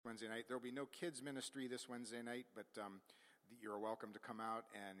Wednesday night. There will be no kids ministry this Wednesday night, but you're welcome to come out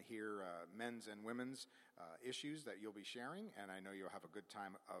and hear men's and women's issues that you'll be sharing, and I know you'll have a good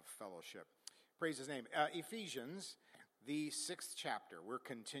time of fellowship. Praise his name. Ephesians, the 6th chapter. We're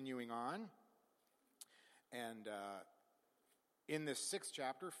continuing on, and in this 6th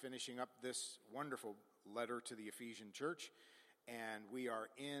chapter, finishing up this wonderful letter to the Ephesian church, and we are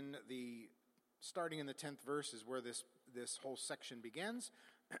starting in the 10th verse is where this whole section begins,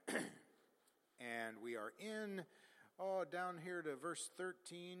 and we are down here to verse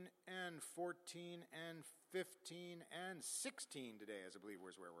 13 and 14 and 15 and 16 today, as I believe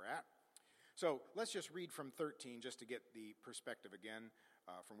is where we're at. So let's just read from 13 just to get the perspective again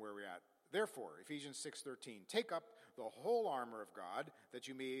from where we're at. Therefore, Ephesians 6:13, take up the whole armor of God, that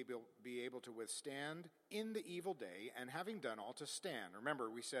you may be able to withstand in the evil day, and having done all, to stand. Remember,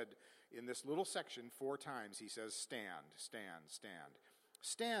 we said in this little section 4 times, he says, stand, stand, stand.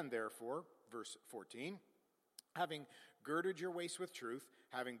 Stand, therefore, verse 14, having girded your waist with truth,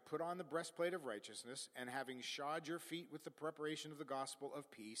 having put on the breastplate of righteousness, and having shod your feet with the preparation of the gospel of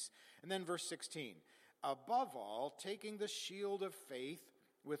peace. And then verse 16, above all, taking the shield of faith,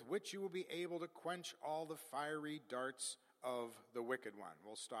 with which you will be able to quench all the fiery darts of the wicked one.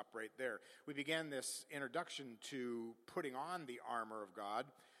 We'll stop right there. We began this introduction to putting on the armor of God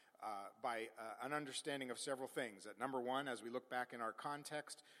by an understanding of several things. That number one, as we look back in our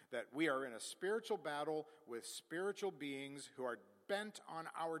context, that we are in a spiritual battle with spiritual beings who are bent on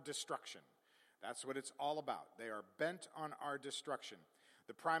our destruction. That's what it's all about. They are bent on our destruction.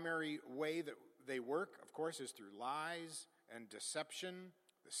 The primary way that they work, of course, is through lies and deception,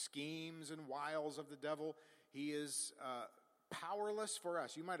 the schemes and wiles of the devil. He is powerless for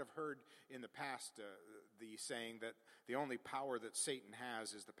us. You might have heard in the past the saying that the only power that Satan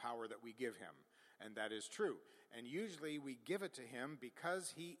has is the power that we give him. And that is true. And usually we give it to him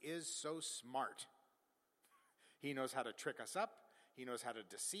because he is so smart. He knows how to trick us up. He knows how to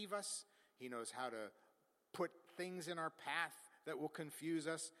deceive us. He knows how to put things in our path that will confuse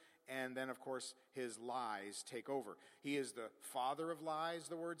us. And then, of course, his lies take over. He is the father of lies,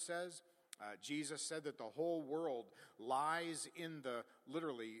 the word says. Jesus said that the whole world lies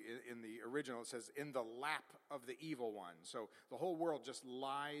literally in the original, it says, in the lap of the evil one. So the whole world just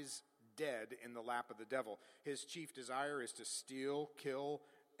lies dead in the lap of the devil. His chief desire is to steal, kill,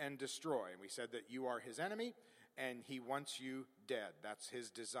 and destroy. And we said that you are his enemy, and he wants you dead. That's his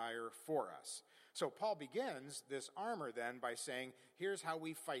desire for us. So Paul begins this armor then by saying, here's how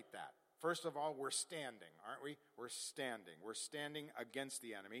we fight that. First of all, we're standing, aren't we? We're standing. We're standing against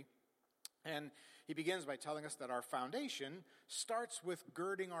the enemy. And he begins by telling us that our foundation starts with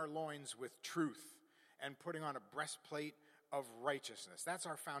girding our loins with truth and putting on a breastplate of righteousness. That's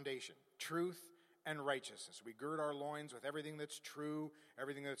our foundation, truth and righteousness. We gird our loins with everything that's true,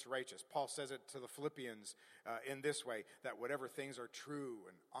 everything that's righteous. Paul says it to the Philippians in this way, that whatever things are true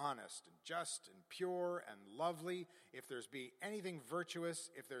and honest and just and pure and lovely, if there's be anything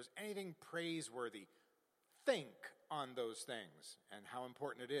virtuous, if there's anything praiseworthy, think on those things. And how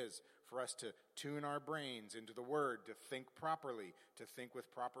important it is for us to tune our brains into the Word, to think properly, to think with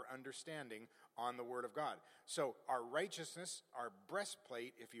proper understanding on the Word of God. So our righteousness, our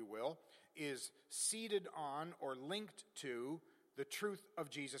breastplate, if you will, is seated on or linked to the truth of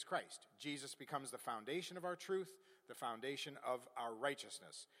Jesus Christ. Jesus becomes the foundation of our truth, the foundation of our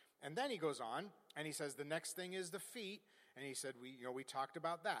righteousness. And then he goes on and he says the next thing is the feet. And he said, we talked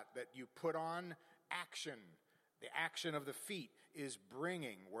about that you put on action. The action of the feet is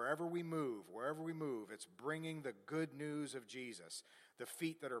bringing, wherever we move, it's bringing the good news of Jesus. The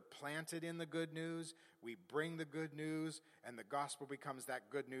feet that are planted in the good news, we bring the good news, and the gospel becomes that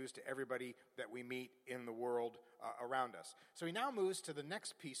good news to everybody that we meet in the world around us. So he now moves to the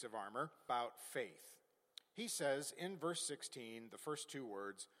next piece of armor about faith. He says in verse 16, the first 2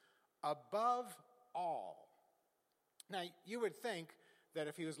 words, above all. Now, you would think that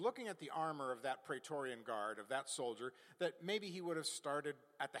if he was looking at the armor of that Praetorian Guard, of that soldier, that maybe he would have started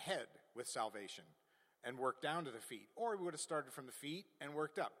at the head with salvation and worked down to the feet. Or he would have started from the feet and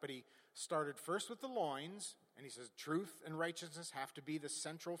worked up. But he started first with the loins, and he says truth and righteousness have to be the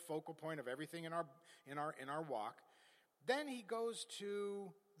central focal point of everything in our walk. Then he goes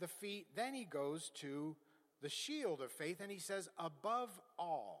to the feet, then he goes to the shield of faith, and he says above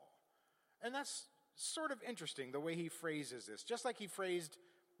all. And that's sort of interesting the way he phrases this. Just like he phrased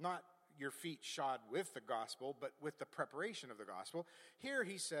not your feet shod with the gospel, but with the preparation of the gospel. Here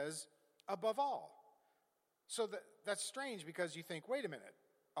he says above all. So that's strange because you think, wait a minute,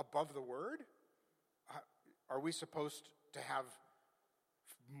 above the word? Are we supposed to have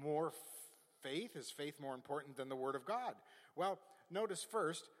more faith? Is faith more important than the word of God? Well, notice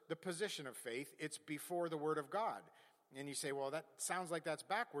first the position of faith. It's before the Word of God. And you say, well, that sounds like that's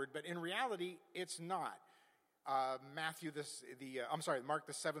backward, but in reality, it's not. Mark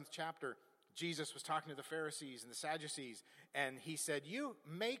the 7th chapter, Jesus was talking to the Pharisees and the Sadducees, and he said, you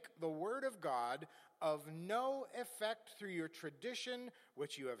make the Word of God of no effect through your tradition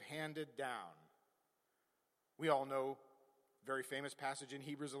which you have handed down. We all know very famous passage in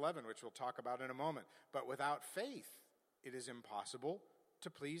Hebrews 11, which we'll talk about in a moment. But without faith, it is impossible to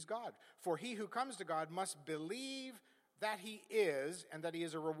please God. For he who comes to God must believe that he is, and that he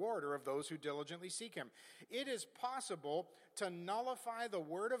is a rewarder of those who diligently seek him. It is possible to nullify the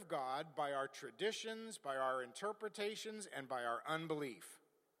Word of God by our traditions, by our interpretations, and by our unbelief.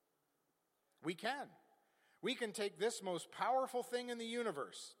 We can. We can take this most powerful thing in the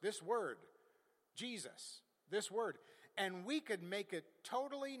universe, this Word, Jesus, this Word, and we could make it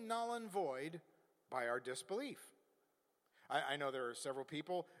totally null and void by our disbelief. I know there are several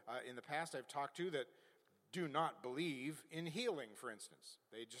people in the past I've talked to that do not believe in healing, for instance.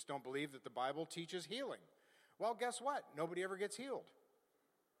 They just don't believe that the Bible teaches healing. Well, guess what? Nobody ever gets healed.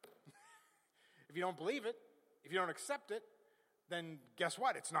 If you don't believe it, if you don't accept it, then guess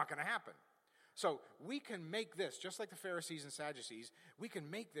what? It's not going to happen. So we can make this, just like the Pharisees and Sadducees, we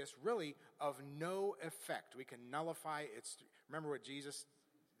can make this really of no effect. We can nullify its... Remember what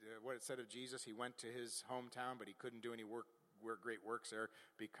it said of Jesus? He went to his hometown, but he couldn't do any great works there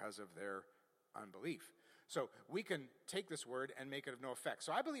because of their unbelief. So we can take this word and make it of no effect.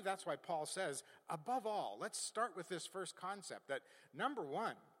 So I believe that's why Paul says, above all, let's start with this first concept, that number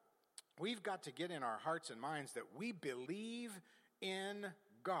one, we've got to get in our hearts and minds that we believe in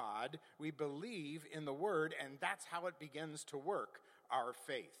God, we believe in the Word, and that's how it begins to work, our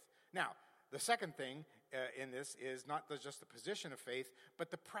faith. Now, the second thing in this is not just the position of faith,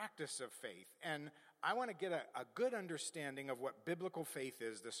 but the practice of faith. And I want to get a good understanding of what biblical faith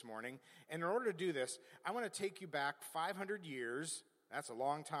is this morning. And in order to do this, I want to take you back 500 years. That's a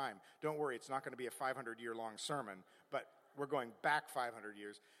long time. Don't worry, it's not going to be a 500-year-long sermon, but we're going back 500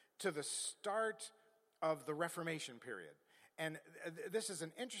 years to the start of the Reformation period. And this is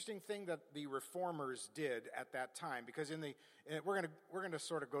an interesting thing that the reformers did at that time, because we're going to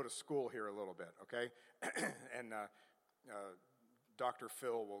sort of go to school here a little bit, okay? And Dr.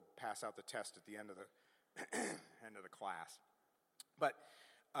 Phil will pass out the test at the end of the class. But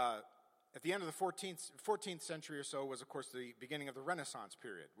at the end of the 14th century or so was, of course, the beginning of the Renaissance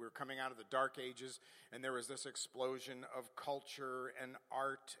period. We were coming out of the Dark Ages, and there was this explosion of culture and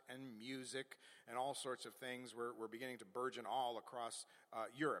art and music and all sorts of things were beginning to burgeon all across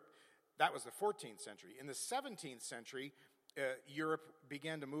Europe. That was the 14th century. In the 17th century, Europe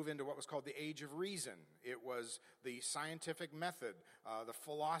began to move into what was called the Age of Reason. It was the scientific method. The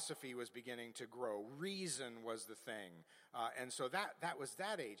philosophy was beginning to grow. Reason was the thing. And so that was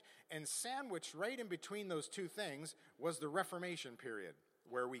that age. And sandwiched right in between those two things was the Reformation period,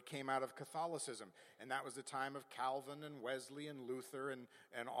 where we came out of Catholicism. And that was the time of Calvin and Wesley and Luther and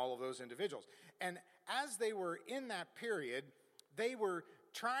all of those individuals. And as they were in that period, they were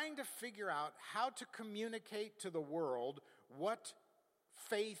trying to figure out how to communicate to the world what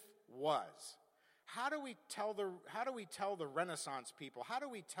faith was. How do we tell the Renaissance people? How do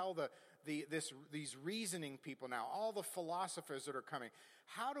we tell these reasoning people now, all the philosophers that are coming?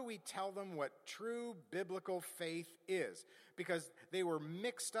 How do we tell them what true biblical faith is? Because they were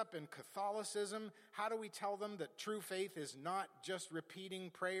mixed up in Catholicism. How do we tell them that true faith is not just repeating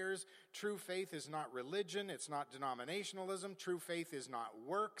prayers? True faith is not religion. It's not denominationalism. True faith is not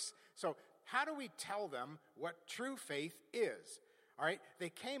works. So how do we tell them what true faith is? All right, they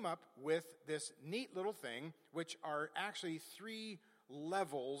came up with this neat little thing, which are actually 3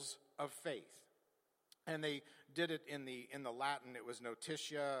 levels of faith. And they did it in the Latin. It was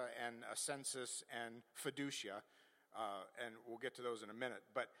notitia and assensus and fiducia. And we'll get to those in a minute.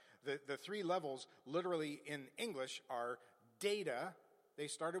 But the 3 levels literally in English are data. They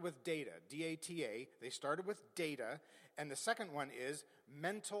started with data, D-A-T-A. They started with data. And the second one is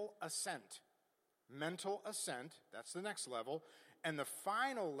mental assent. Mental assent, that's the next level. And the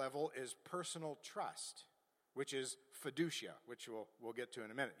final level is personal trust, which is fiducia, which we'll get to in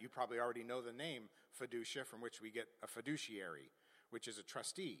a minute. You probably already know the name fiducia, from which we get a fiduciary, which is a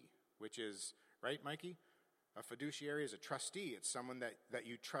trustee, which is, right, Mikey? A fiduciary is a trustee. It's someone that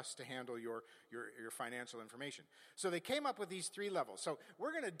you trust to handle your financial information. So they came up with these 3 levels. So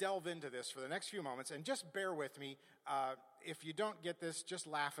we're going to delve into this for the next few moments, and just bear with me. If you don't get this, just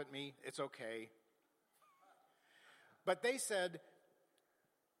laugh at me. It's okay. But they said,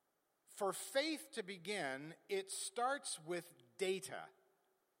 for faith to begin, it starts with data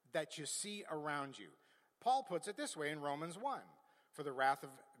that you see around you. Paul puts it this way in Romans 1. For the wrath of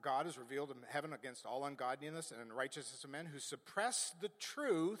God is revealed in heaven against all ungodliness and unrighteousness of men who suppress the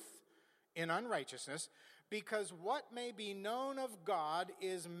truth in unrighteousness, because what may be known of God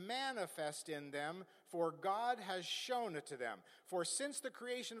is manifest in them, for God has shown it to them. For since the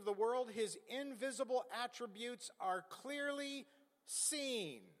creation of the world, his invisible attributes are clearly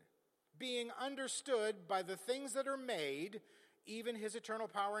seen, being understood by the things that are made, even his eternal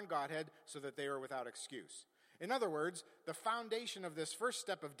power and Godhead, so that they are without excuse. In other words, the foundation of this first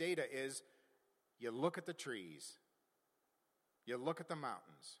step of data is you look at the trees, you look at the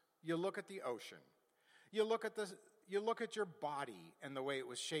mountains, you look at the ocean, you look at your body and the way it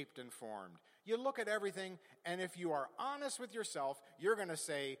was shaped and formed. You look at everything, and if you are honest with yourself, you're going to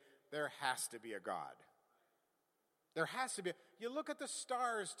say, there has to be a God. There has to be. You look at the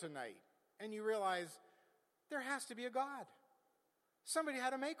stars tonight, and you realize there has to be a God. Somebody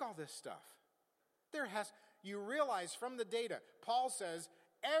had to make all this stuff. You realize from the data, Paul says,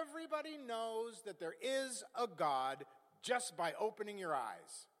 everybody knows that there is a God just by opening your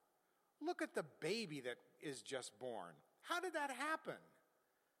eyes. Look at the baby that is just born. How did that happen?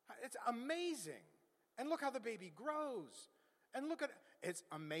 It's amazing. And look how the baby grows. And look at it. It's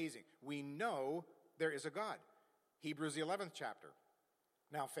amazing. We know there is a God. Hebrews, the 11th chapter.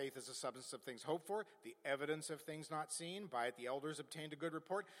 Now faith is the substance of things hoped for, the evidence of things not seen. By it the elders obtained a good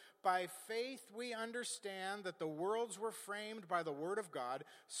report. By faith we understand that the worlds were framed by the word of God,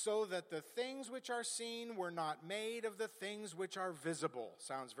 so that the things which are seen were not made of the things which are visible.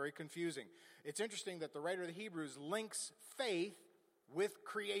 Sounds very confusing. It's interesting that the writer of the Hebrews links faith with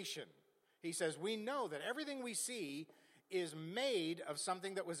creation. He says, we know that everything we see is made of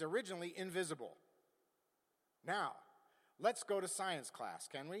something that was originally invisible. Now, let's go to science class,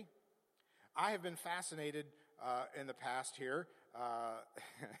 can we? I have been fascinated in the past here.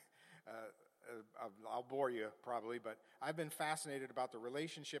 I'll bore you probably, but I've been fascinated about the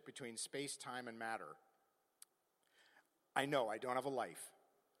relationship between space, time, and matter. I know I don't have a life.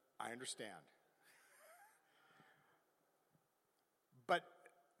 I understand. But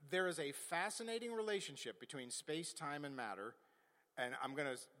there is a fascinating relationship between space, time, and matter, and I'm going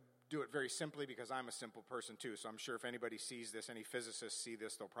to do it very simply because I'm a simple person too, so I'm sure if anybody sees this, any physicists see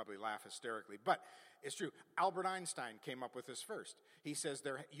this, they'll probably laugh hysterically. But it's true. Albert Einstein came up with this first. He says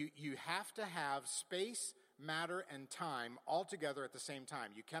you have to have space, matter, and time all together at the same time.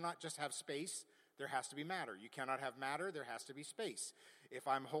 You cannot just have space, there has to be matter. You cannot have matter, there has to be space. If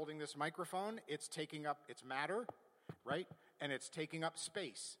I'm holding this microphone, it's matter, right? And it's taking up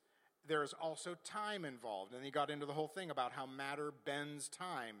space. There is also time involved. And he got into the whole thing about how matter bends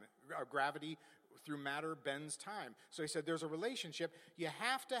time. Gravity through matter bends time. So he said there's a relationship. You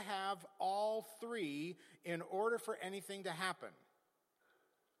have to have all three in order for anything to happen.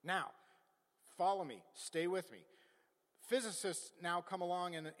 Now, follow me. Stay with me. Physicists now come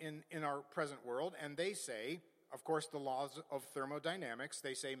along in our present world, and they say, of course, the laws of thermodynamics,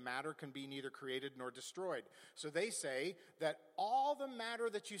 they say matter can be neither created nor destroyed. So they say that all the matter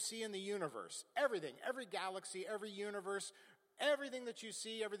that you see in the universe, everything, every galaxy, every universe, everything that you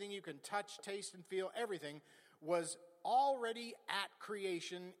see, everything you can touch, taste, and feel, everything was already at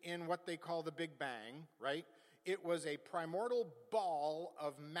creation in what they call the Big Bang, right? It was a primordial ball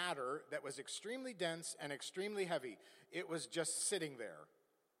of matter that was extremely dense and extremely heavy. It was just sitting there.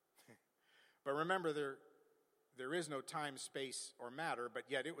 But remember, there is no time, space, or matter, but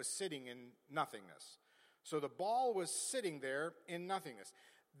yet it was sitting in nothingness. So the ball was sitting there in nothingness.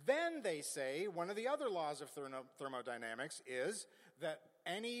 Then they say, one of the other laws of thermodynamics is that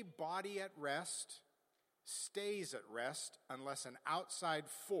any body at rest stays at rest unless an outside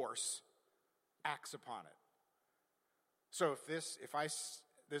force acts upon it. So if this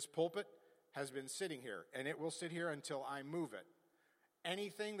pulpit has been sitting here, and it will sit here until I move it,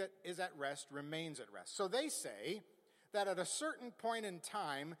 anything that is at rest remains at rest. So they say that at a certain point in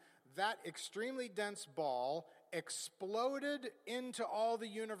time, that extremely dense ball exploded into all the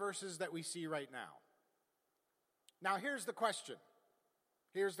universes that we see right now. Now, here's the question.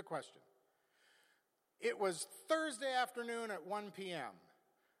 It was Thursday afternoon at 1 p.m.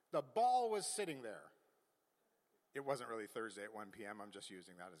 The ball was sitting there. It wasn't really Thursday at 1 p.m. I'm just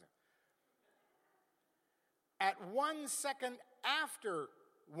using that as At 1 second after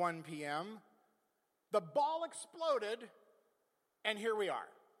 1 p.m., the ball exploded, and here we are.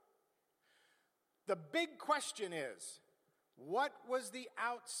 The big question is, what was the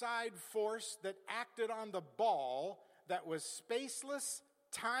outside force that acted on the ball that was spaceless,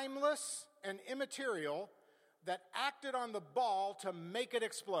 timeless, and immaterial, that acted on the ball to make it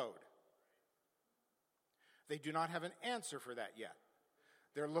explode? They do not have an answer for that yet.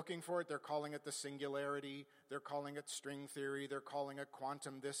 They're looking for it. They're calling it the singularity. They're calling it string theory. They're calling it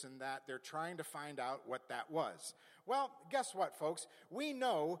quantum this and that. They're trying to find out what that was. Well, guess what, folks? We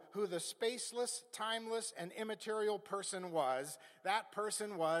know who the spaceless, timeless, and immaterial person was. That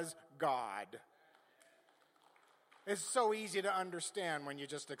person was God. It's so easy to understand when you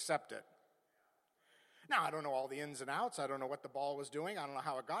just accept it. Now, I don't know all the ins and outs. I don't know what the ball was doing. I don't know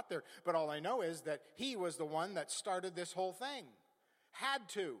how it got there. But all I know is that he was the one that started this whole thing. Had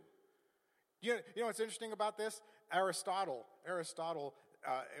to. You know what's interesting about this? Aristotle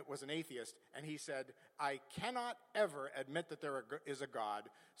it was an atheist, and he said, I cannot ever admit that there is a God,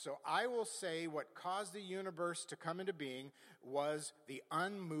 so I will say what caused the universe to come into being was the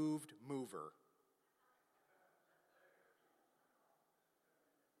unmoved mover.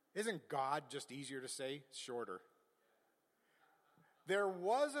 Isn't God just easier to say? Shorter. There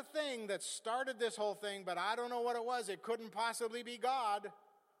was a thing that started this whole thing, but I don't know what it was. It couldn't possibly be God.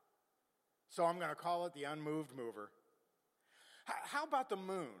 So I'm going to call it the unmoved mover. How about the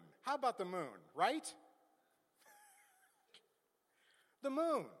moon? How about the moon, right? The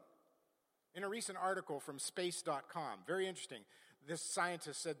moon. In a recent article from space.com, very interesting, this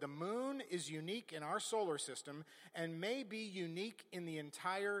scientist said the moon is unique in our solar system and may be unique in the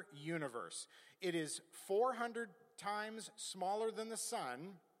entire universe. It is 400 times smaller than the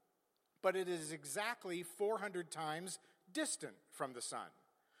sun, but it is exactly 400 times distant from the sun.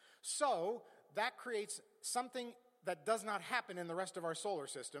 So that creates something that does not happen in the rest of our solar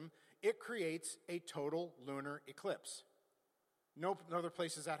system. It creates a total lunar eclipse. No other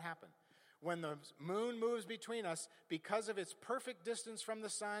places that happen. When the moon moves between us, because of its perfect distance from the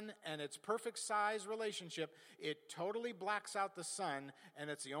sun and its perfect size relationship, it totally blacks out the sun, and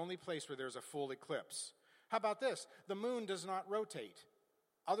it's the only place where there's a full eclipse. How about this? The moon does not rotate.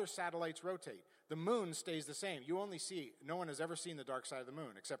 Other satellites rotate. The moon stays the same. No one has ever seen the dark side of the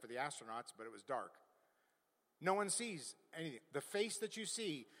moon, except for the astronauts, but it was dark. No one sees anything. The face that you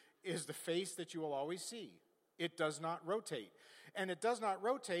see is the face that you will always see. It does not rotate. And it does not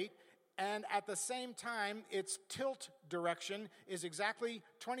rotate, and at the same time, its tilt direction is exactly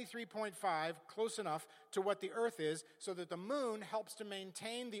 23.5, close enough to what the Earth is, so that the moon helps to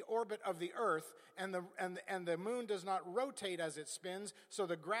maintain the orbit of the Earth, and the moon does not rotate as it spins, so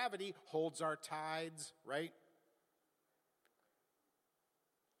the gravity holds our tides, right?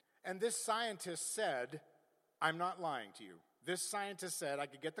 And this scientist said, I'm not lying to you. This scientist said, I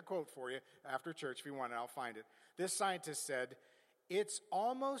could get the quote for you after church if you want it, I'll find it. This scientist said, it's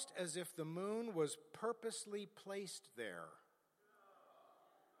almost as if the moon was purposely placed there.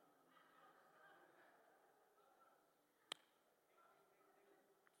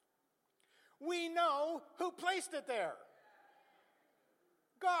 We know who placed it there.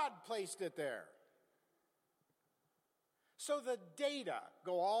 God placed it there. So the data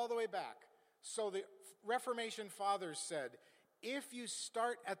go all the way back. So the Reformation fathers said, if you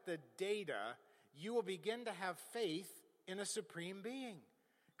start at the data, you will begin to have faith in a supreme being.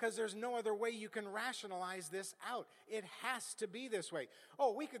 Because there's no other way you can rationalize this out. It has to be this way.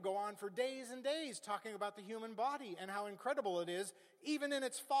 Oh, we could go on for days and days talking about the human body and how incredible it is, even in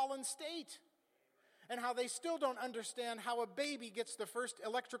its fallen state. And how they still don't understand how a baby gets the first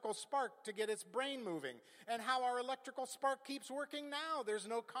electrical spark to get its brain moving. And how our electrical spark keeps working now. There's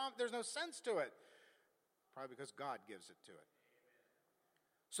no sense to it. Probably because God gives it to it.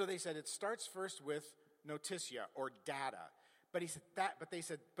 So they said it starts first with notitia or data. But they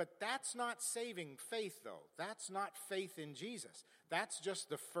said, that's not saving faith, though. That's not faith in Jesus. That's just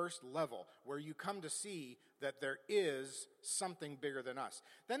the first level where you come to see that there is something bigger than us.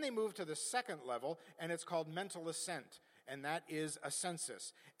 Then they move to the second level, and it's called mental assent, and that is a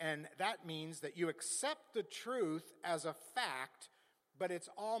census. And that means that you accept the truth as a fact, but it's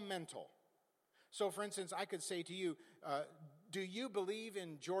all mental. So, for instance, I could say to you, do you believe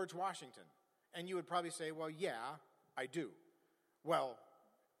in George Washington? And you would probably say, well, yeah, I do. Well,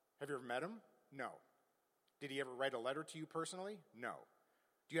 have you ever met him? No. Did he ever write a letter to you personally? No.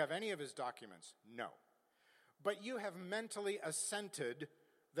 Do you have any of his documents? No. But you have mentally assented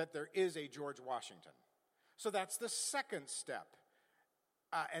that there is a George Washington. So that's the second step.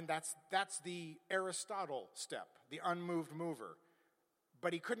 And that's the Aristotle step, the unmoved mover.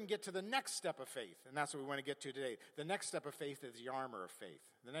 But he couldn't get to the next step of faith, and that's what we want to get to today. The next step of faith is the armor of faith.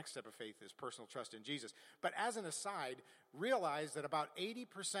 The next step of faith is personal trust in Jesus. But as an aside, realize that about 80%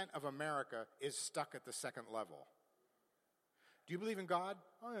 of America is stuck at the second level. Do you believe in God?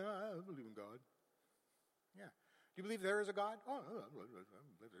 Oh, yeah, I believe in God. Yeah. Do you believe there is a God? Oh, I believe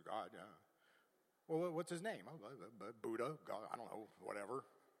there's a God, yeah. Well, what's his name? Buddha, God, I don't know, whatever.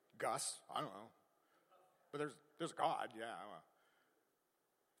 Gus, I don't know. But there's a God, yeah.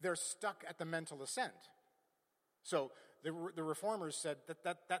 they're stuck at the mental assent. So the Reformers said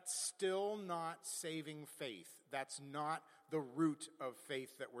that's still not saving faith. That's not the root of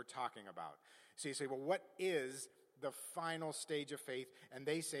faith that we're talking about. So you say, well, what is the final stage of faith? And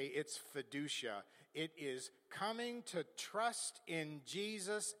they say it's fiducia. It is coming to trust in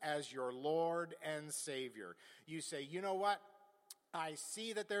Jesus as your Lord and Savior. You say, you know what? I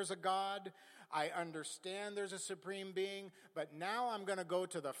see that there's a God. I understand there's a supreme being, but now I'm going to go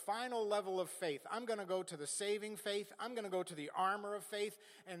to the final level of faith. I'm going to go to the saving faith. I'm going to go to the armor of faith,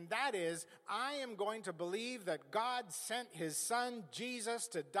 and that is, I am going to believe that God sent his son, Jesus,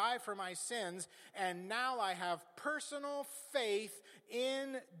 to die for my sins, and now I have personal faith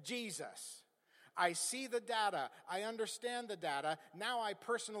in Jesus. I see the data. I understand the data. Now I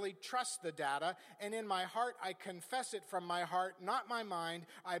personally trust the data. And in my heart, I confess it from my heart, not my mind.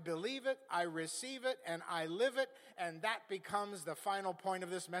 I believe it, I receive it, and I live it. And that becomes the final point of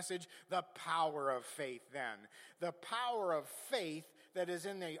this message, the power of faith then. The power of faith that is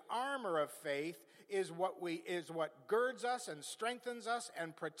in the armor of faith is what girds us and strengthens us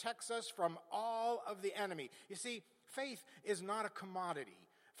and protects us from all of the enemy. You see, faith is not a commodity.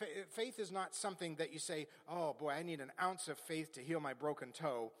 Faith is not something that you say, oh boy, I need an ounce of faith to heal my broken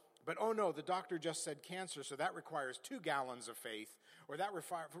toe. But oh no, the doctor just said cancer, so that requires 2 gallons of faith. Or that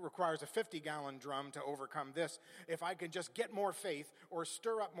requires a 50-gallon drum to overcome this. If I can just get more faith, or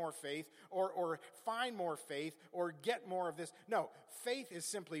stir up more faith, or find more faith, or get more of this. No, faith is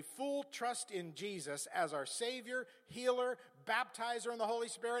simply full trust in Jesus as our Savior, healer, baptizer in the Holy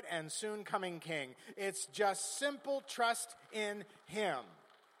Spirit, and soon coming King. It's just simple trust in him.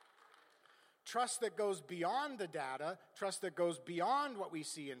 Trust that goes beyond the data, trust that goes beyond what we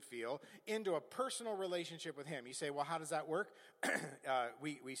see and feel, into a personal relationship with him. You say, well, how does that work?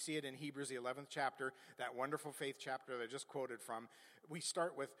 We see it in Hebrews, the 11th chapter, that wonderful faith chapter that I just quoted from. We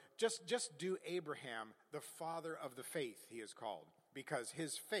start with, just do Abraham, the father of the faith, he is called, because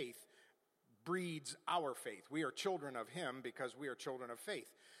his faith breeds our faith. We are children of him because we are children of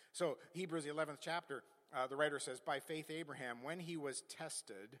faith. So Hebrews, the 11th chapter, the writer says, by faith Abraham, when he was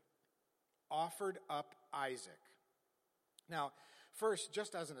tested, offered up Isaac. Now, first,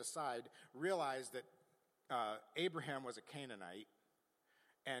 just as an aside, realize that Abraham was a Canaanite,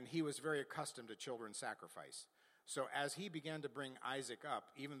 and he was very accustomed to children's sacrifice. So as he began to bring Isaac up,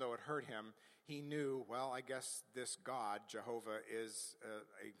 even though it hurt him, he knew, well, I guess this God, Jehovah, is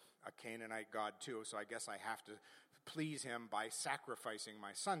a Canaanite God too, so I guess I have to please him by sacrificing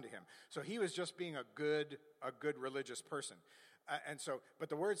my son to him. So he was just being a good religious person. But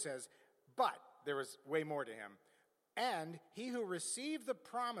the word says, but there was way more to him. And he who received the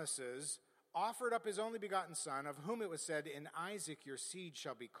promises offered up his only begotten son, of whom it was said, in Isaac your seed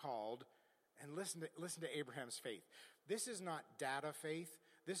shall be called. And listen to Abraham's faith. This is not data faith.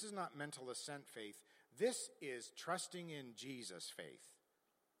 This is not mental assent faith. This is trusting in Jesus faith.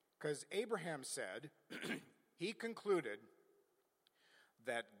 Because Abraham said, he concluded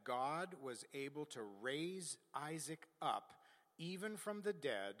that God was able to raise Isaac up even from the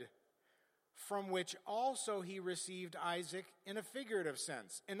dead, from which also he received Isaac in a figurative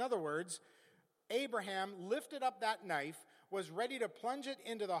sense. In other words, Abraham lifted up that knife, was ready to plunge it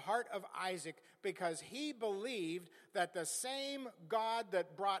into the heart of Isaac, because he believed that the same God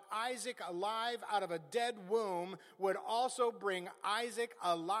that brought Isaac alive out of a dead womb would also bring Isaac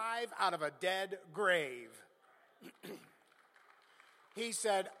alive out of a dead grave. He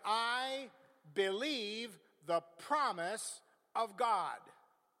said, I believe the promise of God.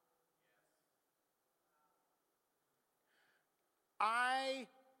 I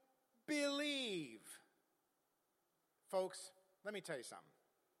believe. Folks, let me tell you something.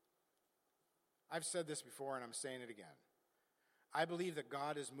 I've said this before and I'm saying it again. I believe that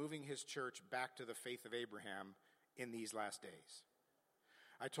God is moving his church back to the faith of Abraham in these last days.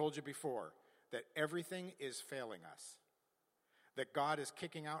 I told you before that everything is failing us, that God is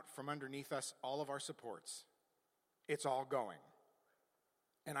kicking out from underneath us all of our supports. It's all going.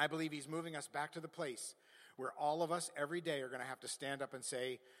 And I believe he's moving us back to the place where all of us every day are going to have to stand up and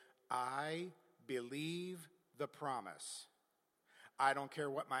say, I believe the promise. I don't care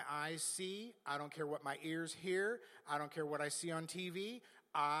what my eyes see. I don't care what my ears hear. I don't care what I see on TV.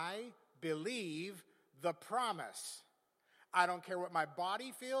 I believe the promise. I don't care what my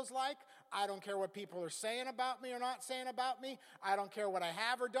body feels like. I don't care what people are saying about me or not saying about me. I don't care what I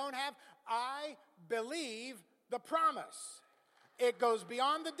have or don't have. I believe the promise. It goes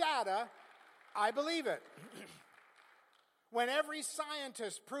beyond the data. I believe it. When every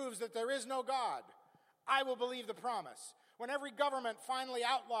scientist proves that there is no God, I will believe the promise. When every government finally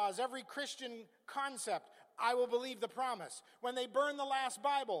outlaws every Christian concept, I will believe the promise. When they burn the last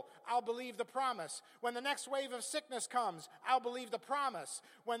Bible, I'll believe the promise. When the next wave of sickness comes, I'll believe the promise.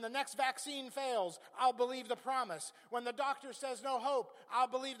 When the next vaccine fails, I'll believe the promise. When the doctor says no hope, I'll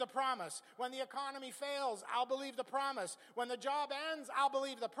believe the promise. When the economy fails, I'll believe the promise. When the job ends, I'll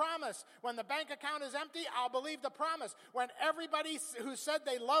believe the promise. When the bank account is empty, I'll believe the promise. When everybody who said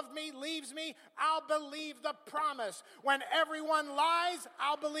they loved me leaves me, I'll believe the promise. When everyone lies,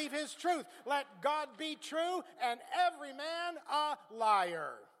 I'll believe his truth. Let God be true and every man a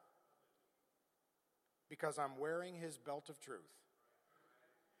liar. Because I'm wearing his belt of truth.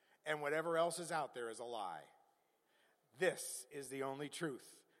 And whatever else is out there is a lie. This is the only truth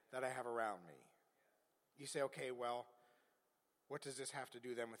that I have around me. You say, okay, well, what does this have to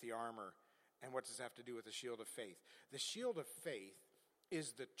do then with the armor? And what does this have to do with the shield of faith? The shield of faith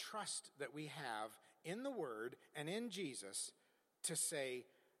is the trust that we have in the Word and in Jesus to say,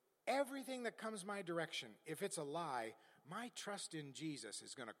 everything that comes my direction, if it's a lie, my trust in Jesus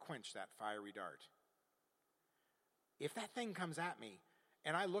is going to quench that fiery dart. If that thing comes at me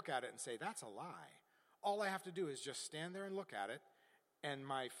and I look at it and say, that's a lie, all I have to do is just stand there and look at it, and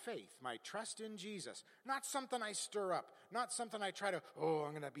my faith, my trust in Jesus, not something I stir up, not something I try to,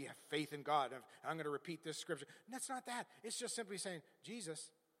 I'm going to be a faith in God, I'm going to repeat this scripture. That's not that. It's just simply saying,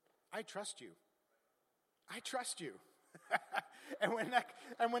 Jesus, I trust you. I trust you. and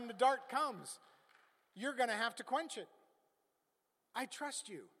when the dart comes, you're going to have to quench it. I trust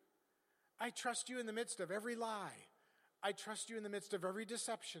you. I trust you in the midst of every lie. I trust you in the midst of every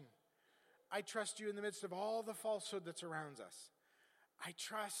deception. I trust you in the midst of all the falsehood that surrounds us. I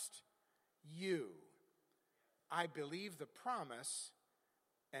trust you. I believe the promise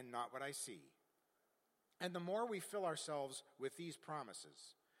and not what I see. And the more we fill ourselves with these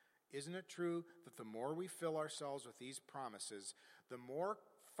promises, isn't it true that the more we fill ourselves with these promises, the more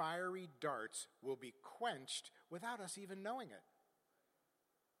fiery darts will be quenched without us even knowing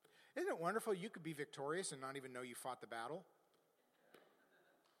it? Isn't it wonderful? You could be victorious and not even know you fought the battle.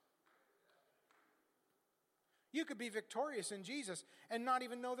 You could be victorious in Jesus and not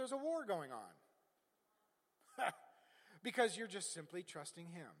even know there's a war going on. Because you're just simply trusting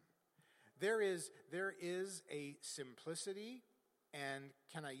him. There is a simplicity, and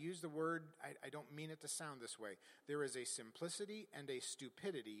can I use the word, I don't mean it to sound this way. There is a simplicity and a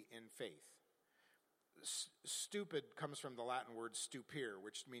stupidity in faith. Stupid comes from the Latin word stupere,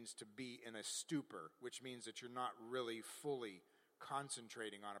 which means to be in a stupor, which means that you're not really fully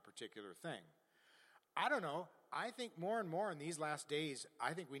concentrating on a particular thing. I don't know. I think more and more in these last days,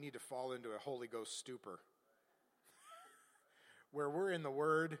 I think we need to fall into a Holy Ghost stupor. Where we're in the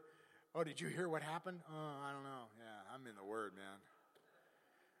Word. Oh, did you hear what happened? Oh, I don't know. Yeah, I'm in the Word, man.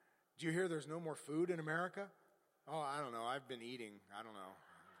 Did you hear there's no more food in America? Oh, I don't know. I've been eating. I don't know.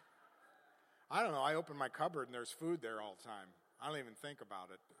 I open my cupboard and there's food there all the time. I don't even think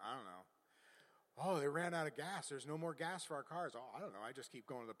about it. I don't know. Oh, they ran out of gas. There's no more gas for our cars. Oh, I don't know. I just keep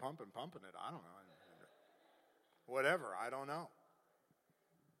going to the pump and pumping it. I don't know. Whatever, I don't know.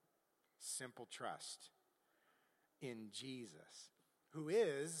 Simple trust in Jesus, who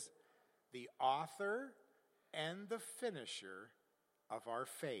is the author and the finisher of our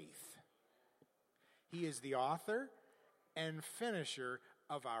faith. He is the author and finisher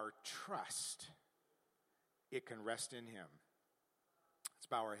of our trust. It can rest in him. Let's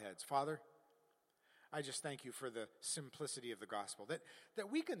bow our heads. Father, I just thank you for the simplicity of the gospel,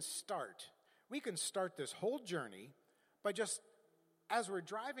 that we can start this whole journey by just, as we're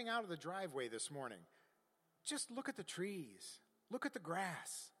driving out of the driveway this morning, just look at the trees, look at the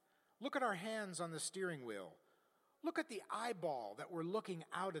grass, look at our hands on the steering wheel, look at the eyeball that we're looking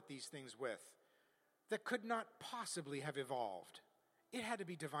out at these things with that could not possibly have evolved. It had to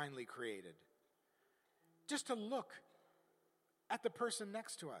be divinely created. Just to look at the person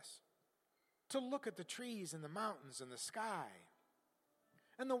next to us, to look at the trees and the mountains and the sky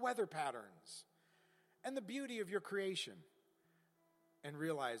and the weather patterns and the beauty of your creation and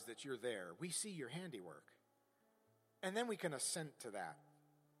realize that you're there. We see your handiwork. And then we can assent to that.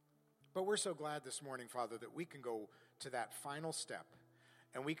 But we're so glad this morning, Father, that we can go to that final step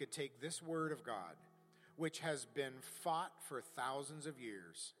and we could take this word of God, which has been fought for thousands of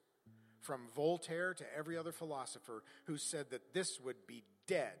years, from Voltaire to every other philosopher who said that this would be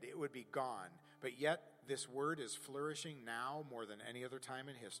dead, it would be gone. But yet, this word is flourishing now more than any other time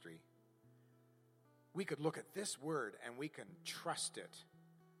in history. We could look at this word and we can trust it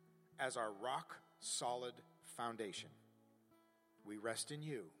as our rock-solid foundation. We rest in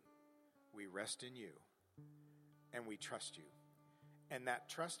you. We rest in you. And we trust you. And that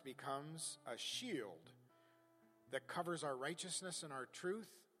trust becomes a shield that covers our righteousness and our truth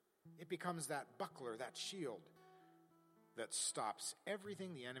It becomes that buckler, that shield that stops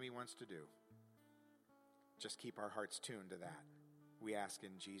everything the enemy wants to do. Just keep our hearts tuned to that. We ask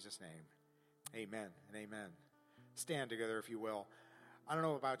in Jesus' name. Amen and amen. Stand together if you will. I don't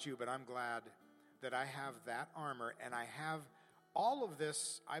know about you, but I'm glad that I have that armor, and I have all of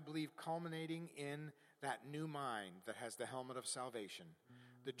this, I believe, culminating in that new mind that has the helmet of salvation,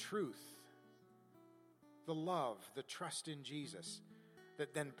 the truth, the love, the trust in Jesus,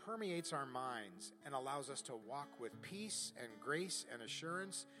 that then permeates our minds and allows us to walk with peace and grace and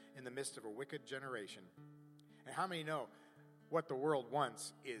assurance in the midst of a wicked generation. And how many know what the world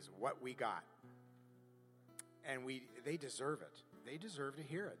wants is what we got? And they deserve it. They deserve to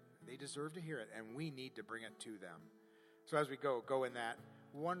hear it. They deserve to hear it, and we need to bring it to them. So as we go in that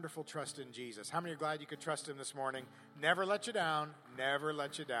wonderful trust in Jesus. How many are glad you could trust him this morning? Never let you down. Never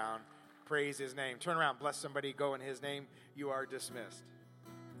let you down. Praise his name. Turn around, bless somebody, go in his name. You are dismissed.